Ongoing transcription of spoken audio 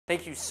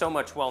Thank you so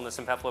much, Wellness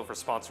and Pet Flow, for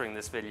sponsoring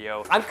this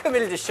video. I'm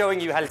committed to showing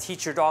you how to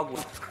teach your dog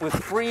with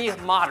free,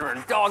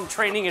 modern dog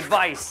training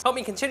advice. Help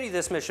me continue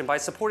this mission by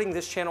supporting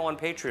this channel on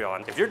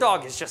Patreon. If your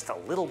dog is just a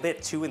little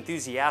bit too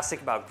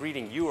enthusiastic about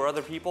greeting you or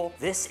other people,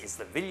 this is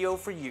the video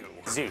for you.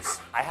 Zeus,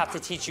 I have to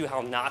teach you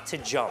how not to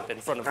jump in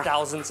front of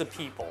thousands of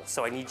people,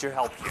 so I need your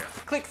help here.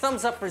 Click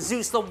thumbs up for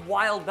Zeus, the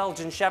wild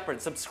Belgian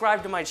Shepherd.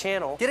 Subscribe to my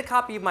channel. Get a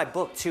copy of my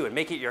book too and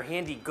make it your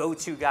handy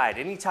go-to guide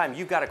anytime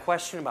you've got a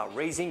question about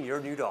raising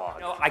your new dog.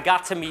 You know, I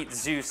got to meet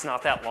Zeus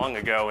not that long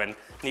ago, and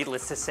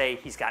needless to say,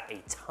 he's got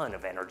a ton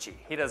of energy.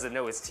 He doesn't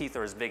know his teeth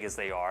are as big as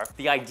they are.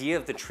 The idea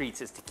of the treats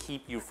is to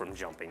keep you from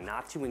jumping,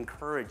 not to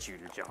encourage you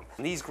to jump.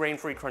 And these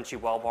grain-free crunchy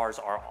well bars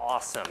are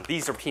awesome.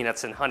 These are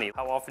peanuts and honey.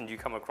 How often do you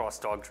come across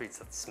dog treats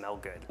that smell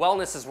good?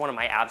 Wellness is one of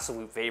my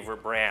absolute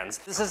favorite brands.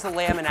 This is the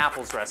lamb and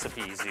apples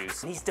recipe,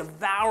 Zeus. And he's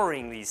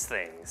devouring these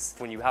things.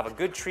 When you have a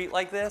good treat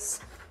like this,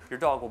 your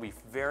dog will be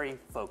very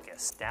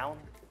focused. Down.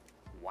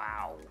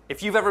 Wow.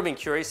 If you've ever been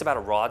curious about a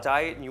raw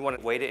diet and you want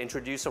a way to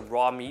introduce a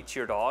raw meat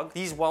to your dog,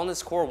 these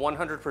Wellness Core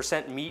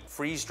 100% meat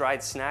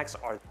freeze-dried snacks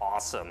are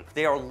awesome.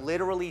 They are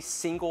literally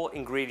single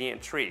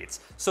ingredient treats.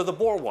 So the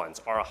boar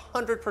ones are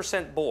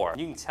 100% boar.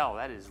 You can tell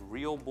that is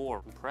real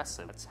boar.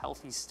 Impressive. That's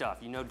healthy stuff.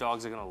 You know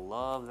dogs are gonna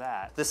love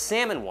that. The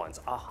salmon ones,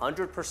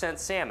 100%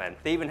 salmon.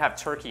 They even have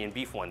turkey and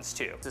beef ones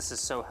too. This is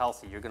so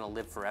healthy. You're gonna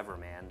live forever,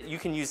 man. You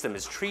can use them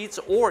as treats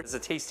or as a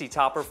tasty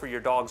topper for your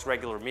dog's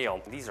regular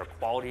meal. These are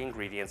quality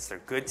ingredients.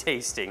 They're good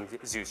tasting.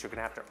 Zeus, you're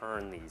gonna have to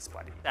earn these,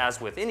 buddy. As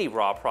with any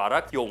raw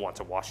product, you'll want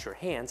to wash your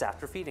hands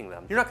after feeding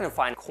them. You're not gonna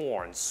find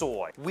corn,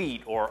 soy,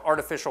 wheat, or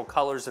artificial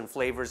colors and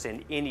flavors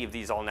in any of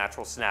these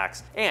all-natural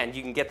snacks. And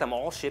you can get them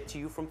all shipped to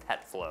you from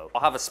Pet Flow.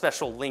 I'll have a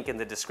special link in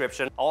the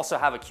description. I'll also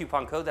have a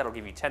coupon code that'll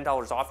give you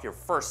 $10 off your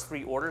first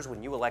 3 orders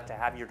when you elect to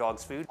have your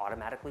dog's food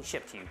automatically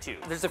shipped to you too.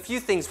 There's a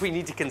few things we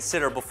need to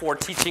consider before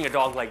teaching a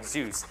dog like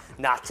Zeus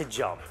not to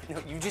jump.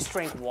 You just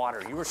drank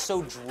water. You are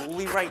so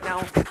drooly right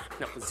now.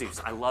 No, Zeus,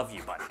 I love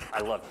you, buddy. I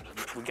love you.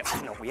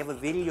 We have a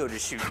video to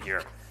shoot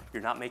here.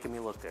 You're not making me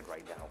look good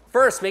right now.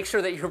 First, make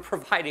sure that you're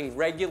providing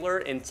regular,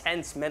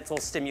 intense mental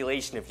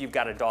stimulation if you've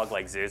got a dog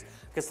like Zeus.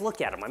 Because look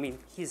at him, I mean,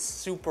 he's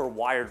super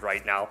wired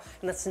right now.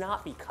 And that's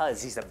not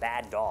because he's a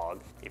bad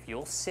dog. If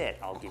you'll sit,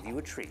 I'll give you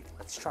a treat.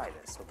 Let's try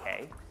this,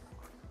 okay?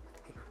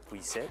 Will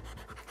you sit?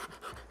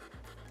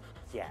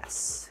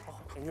 Yes. Oh,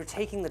 and you're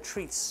taking the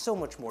treat so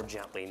much more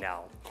gently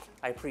now.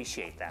 I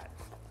appreciate that.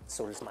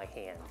 So does my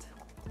hand.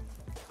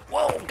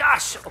 Whoa,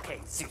 gosh,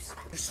 okay, Zeus,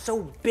 you're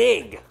so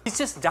big. He's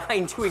just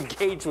dying to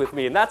engage with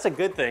me, and that's a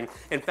good thing.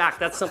 In fact,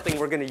 that's something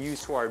we're gonna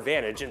use to our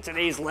advantage in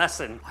today's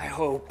lesson, I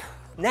hope.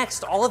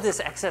 Next, all of this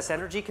excess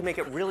energy can make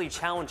it really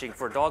challenging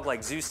for a dog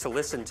like Zeus to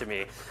listen to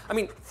me. I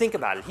mean, think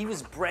about it. He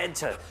was bred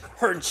to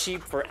herd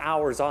sheep for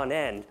hours on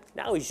end.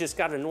 Now he's just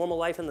got a normal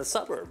life in the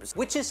suburbs,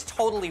 which is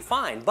totally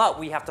fine, but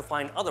we have to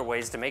find other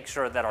ways to make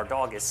sure that our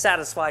dog is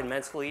satisfied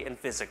mentally and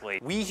physically.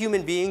 We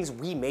human beings,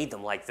 we made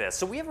them like this,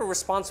 so we have a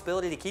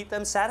responsibility to keep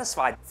them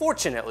satisfied.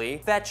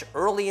 Fortunately, fetch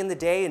early in the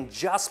day and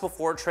just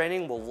before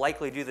training will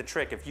likely do the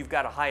trick if you've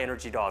got a high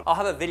energy dog. I'll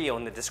have a video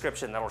in the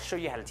description that'll show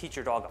you how to teach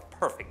your dog a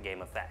perfect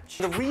game of fetch.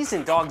 The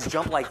reason dogs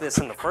jump like this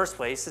in the first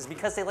place is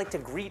because they like to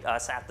greet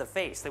us at the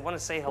face. They want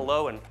to say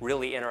hello and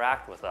really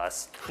interact with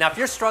us. Now, if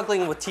you're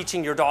struggling with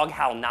teaching your dog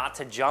how not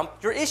to jump,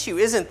 your issue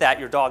isn't that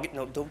your dog,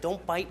 no,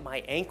 don't bite my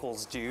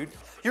ankles, dude.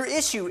 Your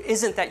issue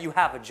isn't that you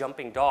have a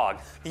jumping dog.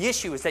 The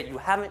issue is that you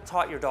haven't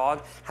taught your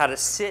dog how to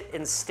sit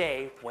and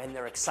stay when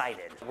they're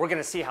excited. We're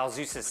gonna see how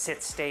Zeus's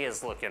sit-stay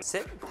is looking.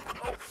 Sit.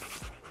 Oh.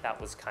 That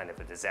was kind of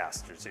a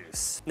disaster,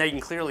 Zeus. Now you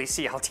can clearly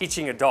see how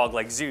teaching a dog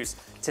like Zeus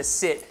to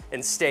sit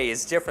and stay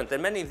is different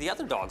than many of the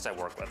other dogs I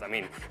work with. I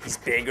mean, he's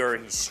bigger,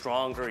 he's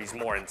stronger, he's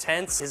more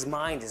intense. His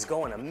mind is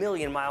going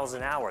 1,000,000 miles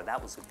an hour.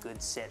 That was a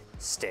good sit.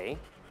 Stay.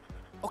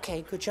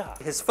 Okay, good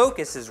job. His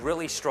focus is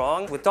really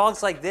strong. With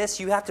dogs like this,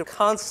 you have to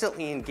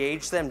constantly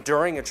engage them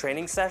during a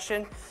training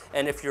session.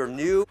 And if you're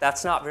new,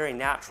 that's not very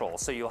natural.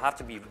 So you'll have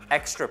to be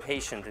extra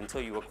patient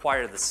until you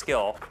acquire the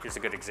skill. Here's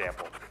a good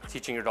example,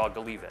 teaching your dog to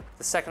leave it.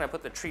 The second I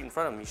put the treat in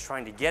front of him, he's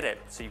trying to get it.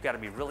 So you've got to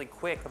be really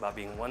quick about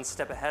being one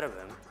step ahead of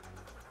him.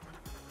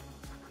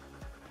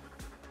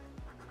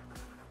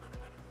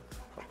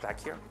 Back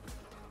here.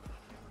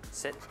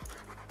 Sit.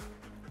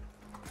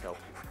 Nope.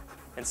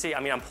 And see,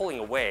 I mean, I'm pulling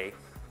away.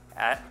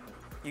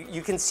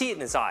 You can see it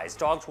in his eyes.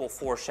 Dogs will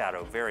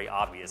foreshadow very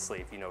obviously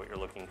if you know what you're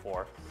looking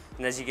for.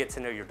 And as you get to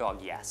know your dog,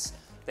 yes,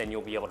 then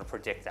you'll be able to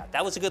predict that.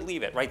 That was a good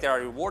leave it. Right there, I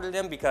rewarded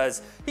him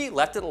because he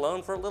left it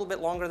alone for a little bit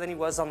longer than he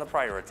was on the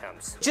prior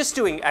attempts. Just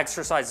doing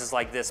exercises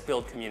like this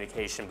build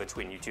communication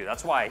between you two.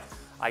 That's why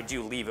I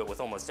do leave it with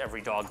almost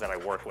every dog that I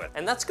work with.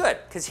 And that's good,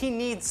 because he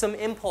needs some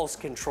impulse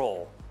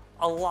control.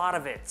 A lot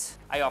of it.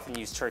 I often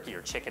use turkey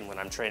or chicken when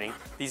I'm training.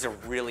 These are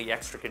really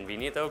extra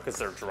convenient though, because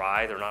they're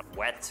dry, they're not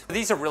wet.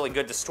 These are really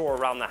good to store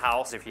around the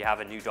house if you have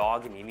a new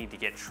dog and you need to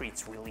get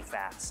treats really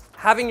fast.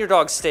 Having your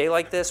dog stay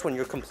like this when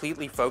you're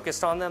completely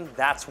focused on them,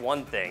 that's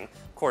one thing.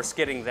 Of course,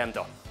 getting them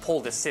to pull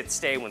to sit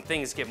stay when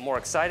things get more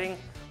exciting,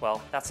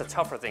 well, that's a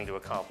tougher thing to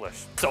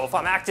accomplish. So if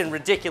I'm acting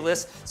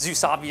ridiculous,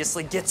 Zeus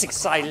obviously gets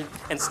excited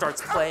and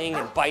starts playing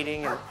and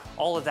biting and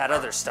all of that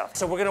other stuff.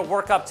 So we're gonna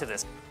work up to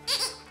this.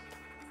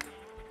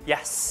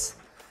 Yes.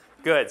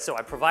 Good, so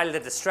I provided a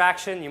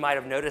distraction. You might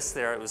have noticed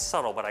there, it was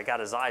subtle, but I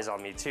got his eyes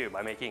on me too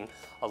by making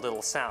a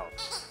little sound.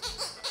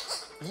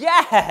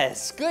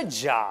 Yes, good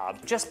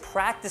job. Just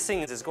practicing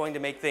is going to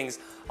make things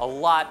a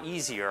lot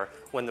easier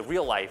when the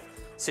real life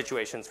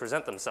situations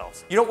present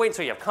themselves. You don't wait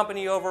until you have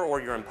company over or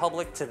you're in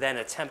public to then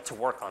attempt to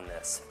work on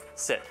this.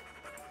 Sit.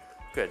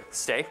 Good,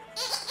 stay.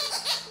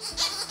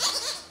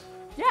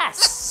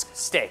 Yes,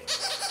 stay.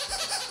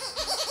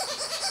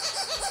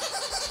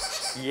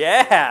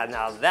 Yeah,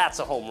 now that's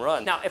a home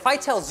run. Now, if I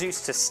tell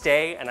Zeus to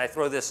stay and I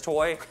throw this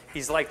toy,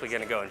 he's likely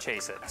gonna go and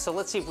chase it. So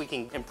let's see if we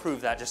can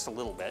improve that just a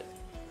little bit.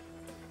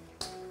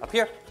 Up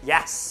here,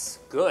 yes,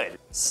 good.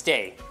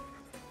 Stay.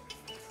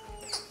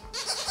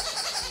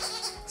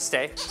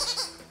 Stay.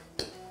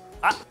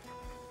 Ah.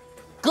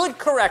 Good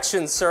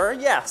correction, sir,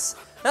 yes.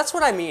 That's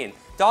what I mean.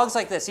 Dogs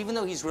like this, even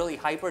though he's really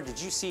hyper, did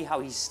you see how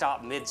he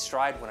stopped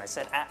mid-stride when I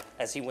said ah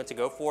as he went to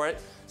go for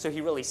it? So he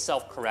really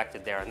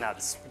self-corrected there, and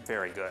that's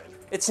very good.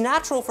 It's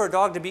natural for a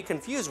dog to be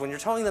confused when you're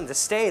telling them to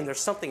stay and there's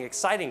something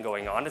exciting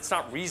going on. It's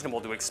not reasonable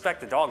to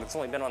expect a dog that's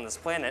only been on this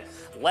planet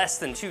less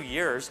than 2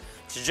 years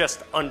to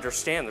just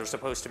understand they're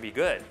supposed to be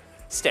good.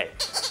 Stay.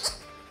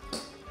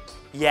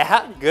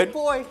 Yeah, good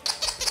boy.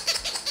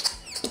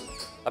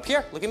 Up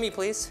here, look at me,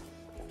 please.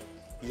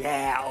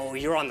 Yeah, oh,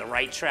 you're on the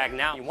right track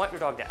now. You want your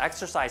dog to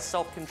exercise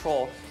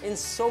self-control in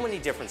so many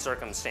different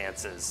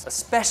circumstances,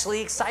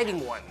 especially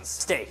exciting ones.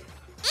 Stay.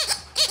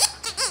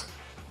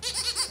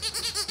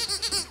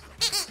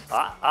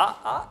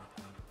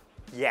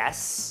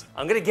 Yes.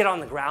 I'm gonna get on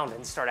the ground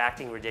and start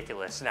acting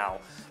ridiculous now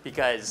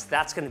because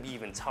that's gonna be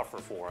even tougher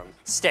for him.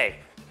 Stay.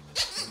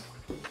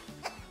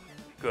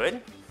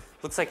 Good.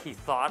 Looks like he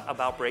thought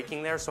about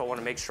breaking there, so I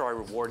wanna make sure I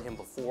reward him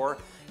before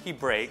he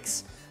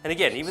breaks. And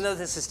again, even though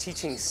this is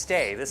teaching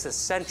stay, this is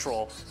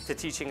central to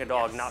teaching a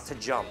dog not to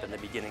jump in the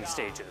beginning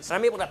stages.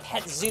 I'm able to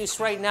pet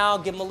Zeus right now,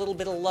 give him a little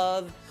bit of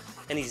love,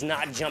 and he's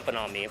not jumping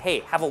on me.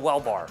 Hey, have a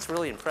well bar. It's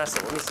really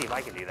impressive. Let me see if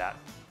I can do that.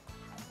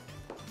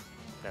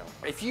 No.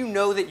 If you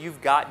know that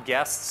you've got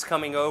guests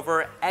coming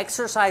over,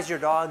 exercise your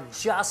dog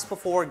just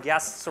before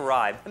guests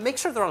arrive. And make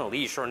sure they're on a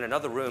leash or in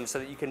another room so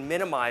that you can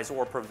minimize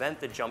or prevent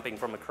the jumping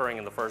from occurring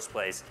in the first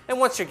place. And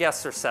once your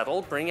guests are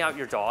settled, bring out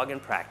your dog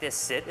and practice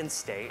sit and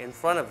stay in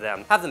front of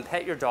them. Have them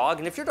pet your dog,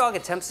 and if your dog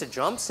attempts to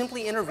jump,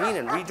 simply intervene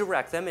and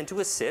redirect them into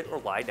a sit or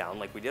lie down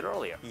like we did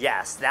earlier.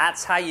 Yes,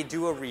 that's how you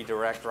do a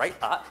redirect, right?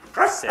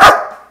 Sit.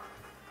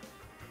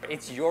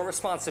 It's your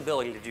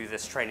responsibility to do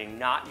this training,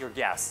 not your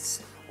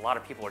guests'. A lot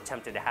of people are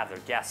tempted to have their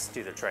guests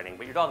do the training,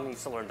 but your dog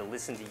needs to learn to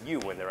listen to you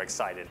when they're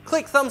excited.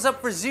 Click thumbs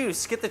up for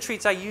Zeus. Get the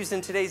treats I used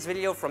in today's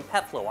video from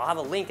PetFlow. I'll have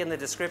a link in the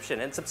description,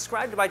 and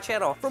subscribe to my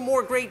channel for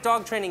more great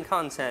dog training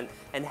content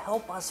and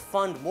help us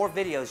fund more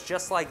videos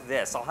just like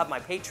this. I'll have my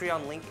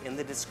Patreon link in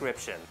the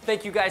description.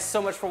 Thank you guys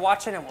so much for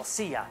watching, and we'll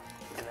see ya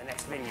in the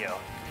next video.